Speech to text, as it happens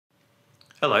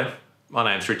Hello, my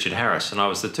name's Richard Harris and I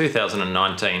was the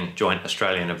 2019 Joint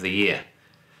Australian of the Year.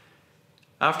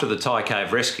 After the Thai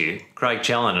Cave rescue, Craig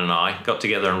Challen and I got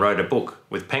together and wrote a book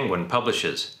with Penguin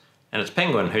Publishers, and it's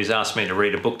Penguin who's asked me to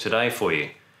read a book today for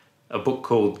you, a book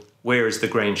called Where is the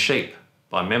Green Sheep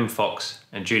by Mem Fox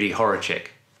and Judy Horacek.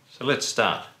 So let's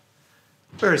start.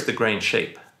 Where is the green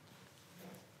sheep?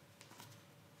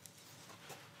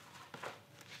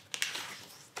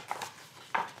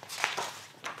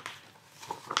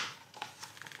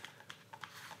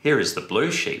 Here is the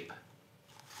blue sheep.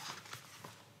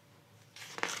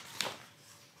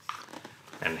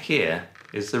 And here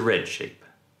is the red sheep.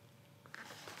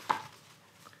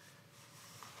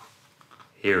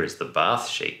 Here is the bath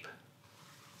sheep.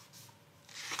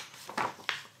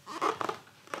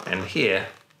 And here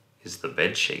is the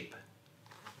bed sheep.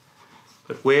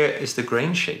 But where is the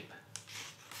green sheep?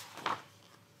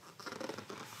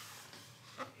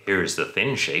 Here is the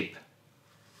thin sheep.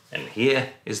 And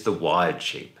here is the wide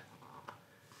sheep.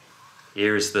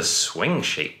 Here is the swing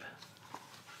sheep.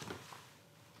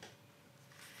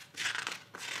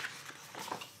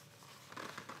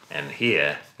 And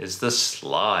here is the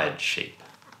slide sheep.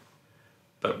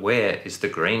 But where is the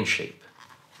green sheep?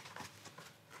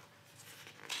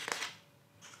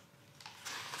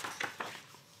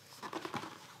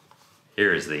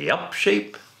 Here is the up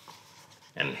sheep.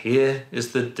 And here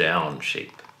is the down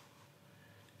sheep.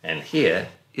 And here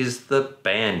is the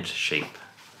band sheep.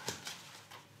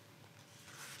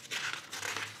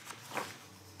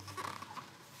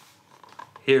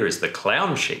 Here is the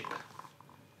clown sheep.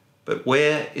 But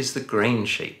where is the green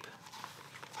sheep?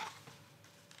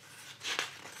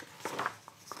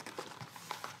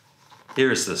 Here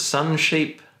is the sun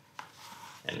sheep,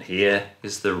 and here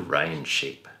is the rain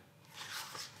sheep.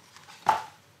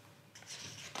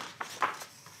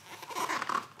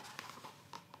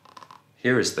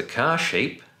 Here is the car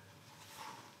sheep,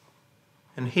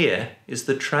 and here is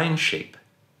the train sheep.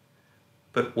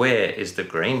 But where is the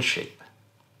green sheep?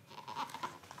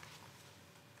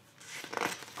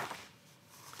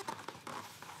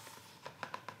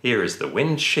 Here is the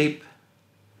wind sheep,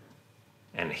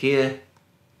 and here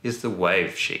is the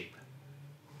wave sheep.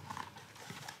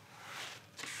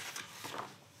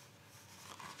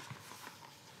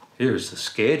 Here is the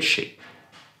scared sheep.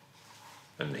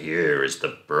 And here is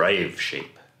the brave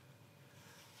sheep.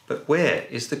 But where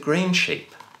is the green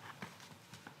sheep?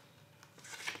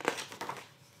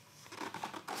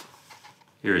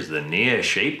 Here is the near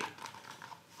sheep.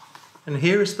 And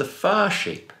here is the far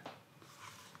sheep.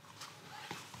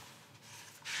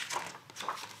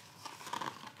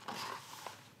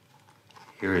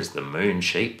 Here is the moon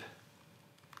sheep.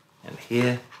 And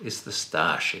here is the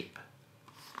star sheep.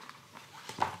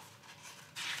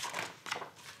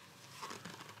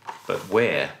 But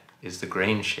where is the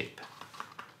green sheep?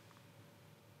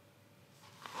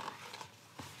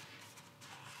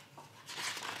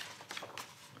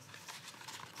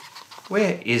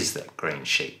 Where is that green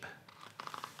sheep?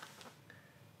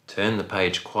 Turn the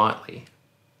page quietly.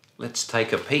 Let's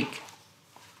take a peek.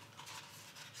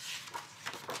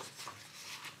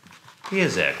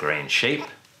 Here's our green sheep,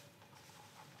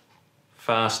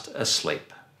 fast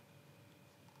asleep.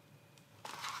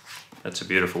 That's a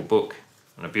beautiful book.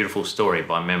 And a beautiful story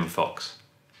by Mem Fox.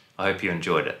 I hope you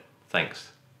enjoyed it.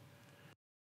 Thanks.